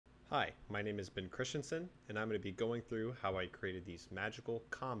Hi, my name is Ben Christensen, and I'm going to be going through how I created these magical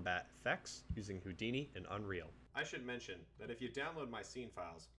combat effects using Houdini and Unreal. I should mention that if you download my scene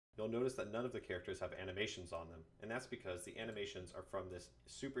files, you'll notice that none of the characters have animations on them, and that's because the animations are from this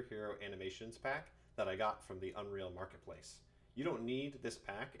superhero animations pack that I got from the Unreal Marketplace. You don't need this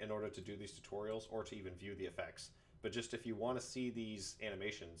pack in order to do these tutorials or to even view the effects, but just if you want to see these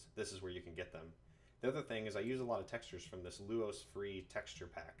animations, this is where you can get them. The other thing is I use a lot of textures from this Luos free texture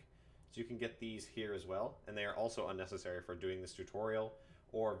pack. So you can get these here as well, and they are also unnecessary for doing this tutorial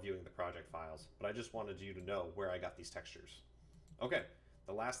or viewing the project files. But I just wanted you to know where I got these textures. Okay,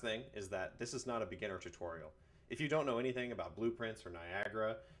 the last thing is that this is not a beginner tutorial. If you don't know anything about blueprints or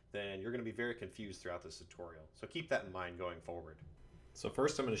Niagara, then you're going to be very confused throughout this tutorial. So keep that in mind going forward. So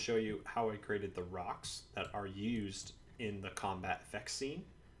first I'm going to show you how I created the rocks that are used in the combat effects scene.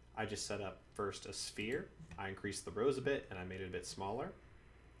 I just set up first a sphere. I increased the rows a bit and I made it a bit smaller.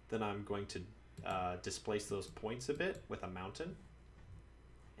 Then I'm going to displace those points a bit with a mountain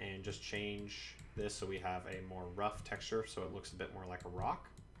and just change this so we have a more rough texture so it looks a bit more like a rock.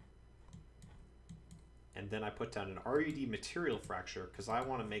 And then I put down an RUD material fracture because I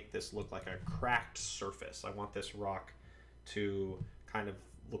want to make this look like a cracked surface. I want this rock to kind of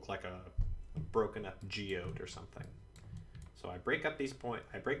look like a broken up geode or something. So I break up these points,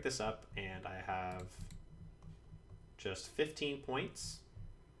 I break this up and I have just 15 points.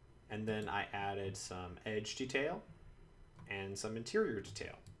 And then I added some edge detail and some interior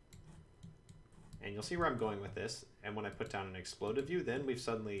detail. And you'll see where I'm going with this. And when I put down an exploded view, then we've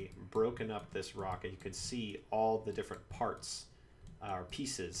suddenly broken up this rock and you can see all the different parts or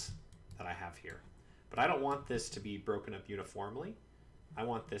pieces that I have here. But I don't want this to be broken up uniformly. I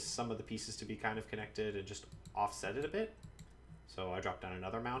want some of the pieces to be kind of connected and just offset it a bit. So I dropped down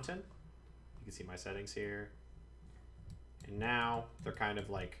another mountain. You can see my settings here. And now they're kind of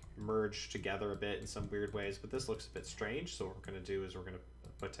like merged together a bit in some weird ways, but this looks a bit strange. So what we're going to do is we're going to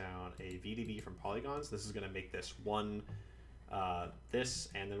put down a VDB from polygons. This is going to make this one, this,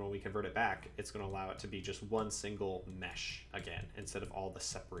 and then when we convert it back, it's going to allow it to be just one single mesh again, instead of all the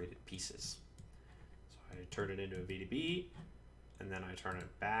separated pieces. So I turn it into a VDB, and then I turn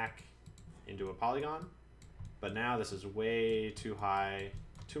it back into a polygon. But now this is way too high,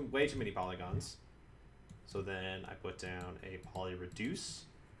 way too many polygons. So then I put down a poly reduce.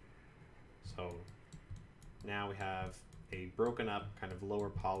 So now we have a broken up kind of lower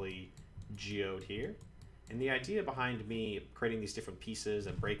poly geode here. And the idea behind me creating these different pieces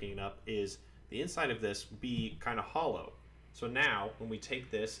and breaking it up is the inside of this be kind of hollow. So now when we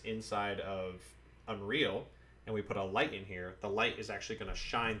take this inside of Unreal and we put a light in here, the light is actually going to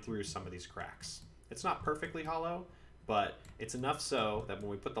shine through some of these cracks. It's not perfectly hollow, but it's enough so that when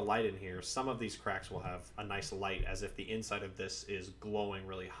we put the light in here, some of these cracks will have a nice light as if the inside of this is glowing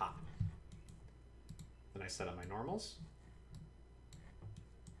really hot. Then I set up my normals.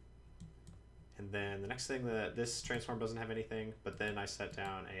 And then the next thing, that this transform doesn't have anything, but then I set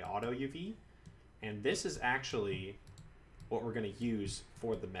down a auto UV. And this is actually what we're going to use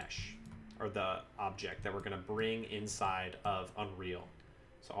for the mesh, or the object that we're going to bring inside of Unreal.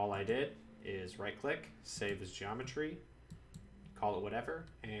 So all I did is right click, save as geometry, call it whatever,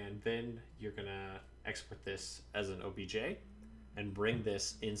 and then you're gonna export this as an OBJ and bring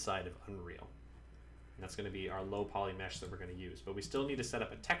this inside of Unreal. And that's gonna be our low poly mesh that we're gonna use. But we still need to set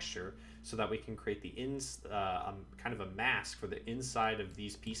up a texture so that we can create the kind of a mask for the inside of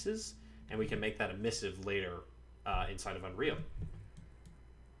these pieces, and we can make that emissive later inside of Unreal.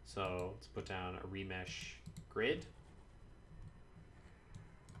 So let's put down a remesh grid.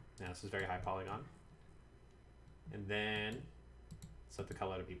 Now this is very high polygon. And then set the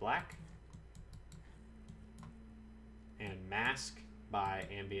color to be black. And mask by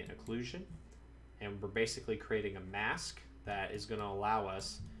ambient occlusion. And we're basically creating a mask that is going to allow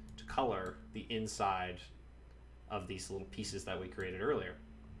us to color the inside of these little pieces that we created earlier.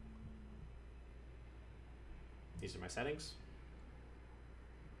 These are my settings.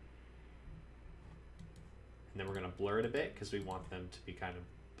 And then we're going to blur it a bit because we want them to be kind of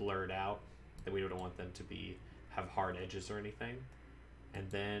blurred out, that we don't want them to have hard edges or anything. And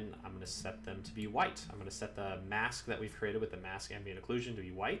then I'm going to set them to be white. I'm going to set the mask that we've created with the mask ambient occlusion to be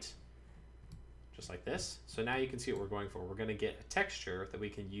white, just like this. So now you can see what we're going for. We're going to get a texture that we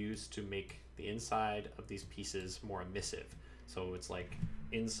can use to make the inside of these pieces more emissive. So it's like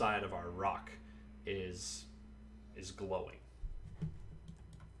inside of our rock is glowing.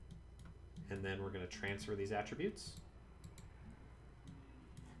 And then we're going to transfer these attributes.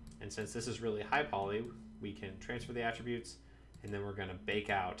 And since this is really high poly, we can transfer the attributes, and then we're going to bake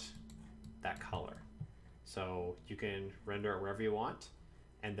out that color. So you can render it wherever you want,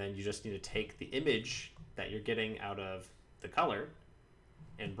 And then you just need to take the image that you're getting out of the color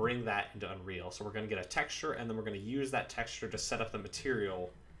and bring that into Unreal. So we're going to get a texture, and then we're going to use that texture to set up the material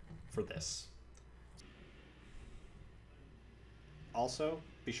for this. Also,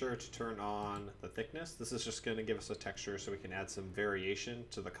 be sure to turn on the thickness. This is just going to give us a texture so we can add some variation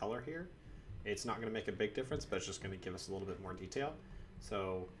to the color here. It's not going to make a big difference, but it's just going to give us a little bit more detail.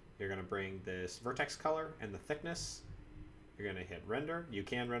 So you're going to bring this vertex color and the thickness. You're going to hit render. You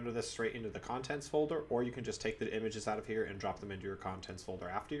can render this straight into the contents folder, or you can just take the images out of here and drop them into your contents folder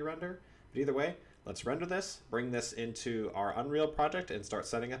after you render. But either way, let's render this, bring this into our Unreal project, and start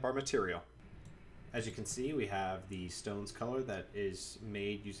setting up our material. As you can see, we have the stones color that is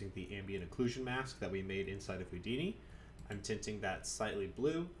made using the ambient occlusion mask that we made inside of Houdini. I'm tinting that slightly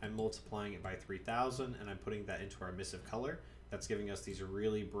blue, I'm multiplying it by 3000, and I'm putting that into our emissive color. That's giving us these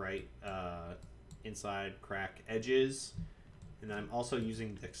really bright inside crack edges. And then I'm also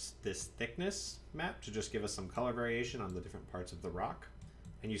using this thickness map to just give us some color variation on the different parts of the rock.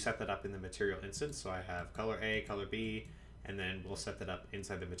 And you set that up in the material instance. So I have color A, color B, and then we'll set that up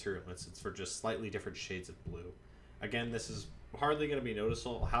inside the material instance for just slightly different shades of blue. Again, this is hardly going to be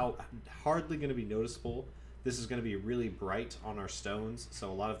noticeable. Hardly going to be noticeable. This is going to be really bright on our stones, so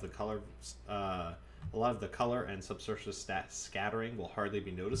a lot of the color and subsurface scattering will hardly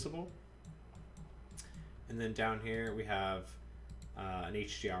be noticeable. And then down here we have an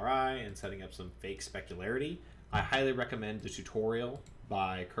HDRI and setting up some fake specularity. I highly recommend the tutorial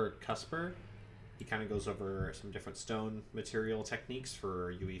by Kurt Cusper. He kind of goes over some different stone material techniques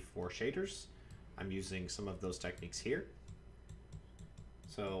for UE4 shaders. I'm using some of those techniques here.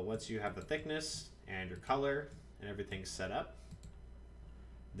 So once you have the thickness and your color and everything set up,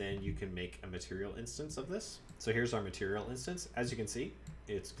 then you can make a material instance of this. So here's our material instance. As you can see,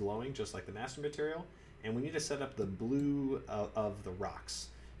 it's glowing just like the master material, and we need to set up the blue of the rocks.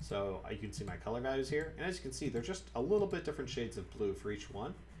 So you can see my color values here, and as you can see, they're just a little bit different shades of blue for each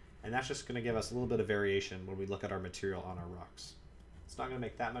one, and that's just going to give us a little bit of variation when we look at our material on our rocks. It's not going to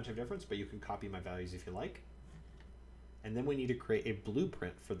make that much of a difference, but you can copy my values if you like. And then we need to create a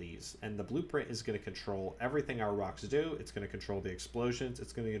blueprint for these, and the blueprint is going to control everything our rocks do. It's going to control the explosions.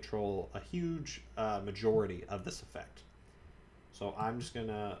 It's going to control a huge majority of this effect. So I'm just going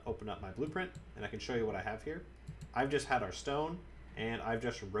to open up my blueprint, and I can show you what I have here. I've just had our stone, and I've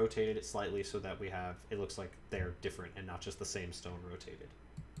just rotated it slightly so that it looks like they're different and not just the same stone rotated.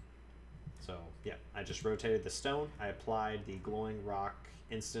 So yeah, I just rotated the stone. I applied the glowing rock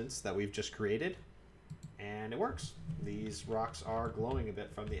instance that we've just created, and it works. These rocks are glowing a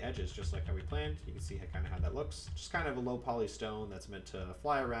bit from the edges, just like how we planned. You can see kind of how that looks. Just kind of a low poly stone that's meant to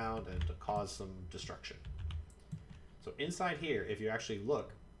fly around and to cause some destruction. So inside here, if you actually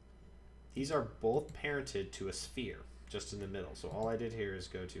look, these are both parented to a sphere just in the middle. So all I did here is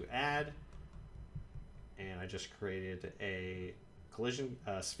go to add, and I just created a collision,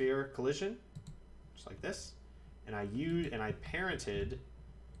 sphere collision, just like this. And I parented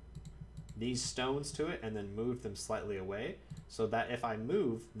these stones to it and then moved them slightly away, so that if I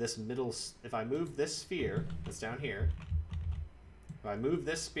move this sphere that's down here, if I move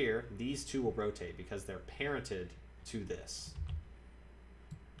this sphere, these two will rotate because they're parented to this.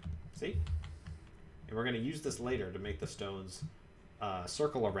 See? And we're going to use this later to make the stones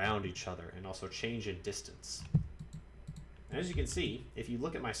circle around each other and also change in distance. And as you can see, if you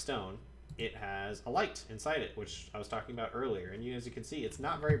look at my stone, it has a light inside it, which I was talking about earlier. And as you can see, it's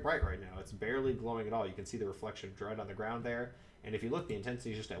not very bright right now. It's barely glowing at all. You can see the reflection right on the ground there. And if you look, the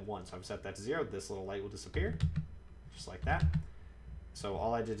intensity is just at 1. So I've set that to 0. This little light will disappear, just like that. So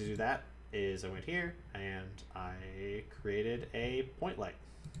all I did to do that is I went here and I created a point light.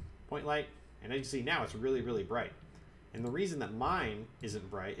 And as you see now, it's really, really bright. And the reason that mine isn't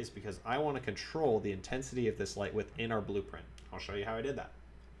bright is because I want to control the intensity of this light within our blueprint. I'll show you how I did that.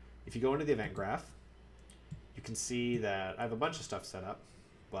 If you go into the event graph, you can see that I have a bunch of stuff set up,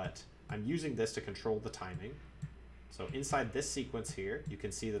 but I'm using this to control the timing. So inside this sequence here, you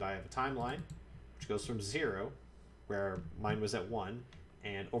can see that I have a timeline, which goes from 0, where mine was at 1,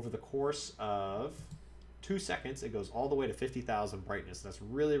 and over the course of 2 seconds, it goes all the way to 50,000 brightness. That's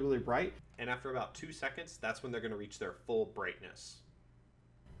really, really bright. And after about 2 seconds, that's when they're going to reach their full brightness.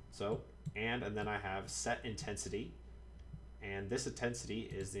 So, and then I have set intensity. And this intensity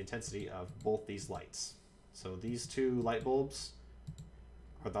is the intensity of both these lights. So these two light bulbs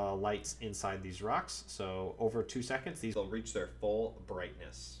are the lights inside these rocks. So over 2 seconds, these will reach their full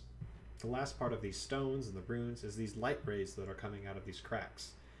brightness. The last part of these stones and the runes is these light rays that are coming out of these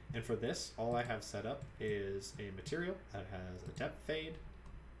cracks. And for this, all I have set up is a material that has a depth fade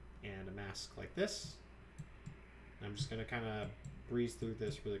and a mask like this. And I'm just going to kind of breeze through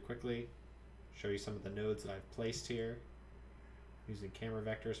this really quickly, show you some of the nodes that I've placed here using camera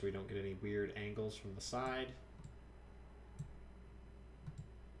vector so we don't get any weird angles from the side.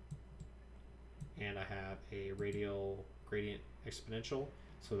 And I have a radial gradient exponential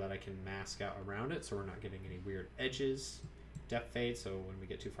so that I can mask out around it so we're not getting any weird edges. Depth fade, so when we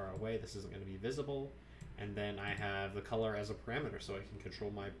get too far away this isn't going to be visible. And then I have the color as a parameter, so I can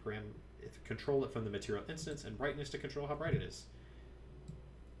control it from the material instance, and brightness to control how bright it is.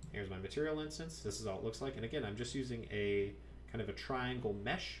 Here's my material instance. This is all it looks like. And again, I'm just using a kind of a triangle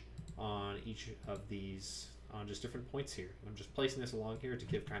mesh on each of these, on just different points here. I'm just placing this along here to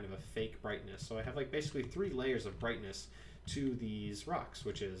give kind of a fake brightness. So I have like basically 3 layers of brightness to these rocks,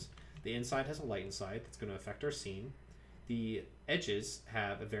 which is the inside has a light inside that's going to affect our scene. The edges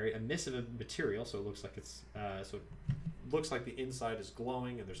have a very emissive material, so it looks like it's looks like the inside is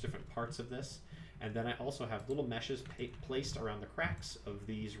glowing, and there's different parts of this. And then I also have little meshes placed around the cracks of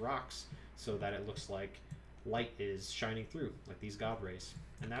these rocks so that it looks like light is shining through, like these God rays.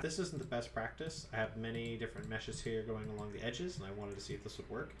 And now this isn't the best practice. I have many different meshes here going along the edges, and I wanted to see if this would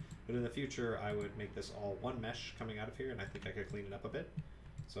work. But in the future, I would make this all one mesh coming out of here, and I think I could clean it up a bit.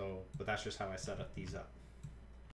 So, but that's just how I set up these up.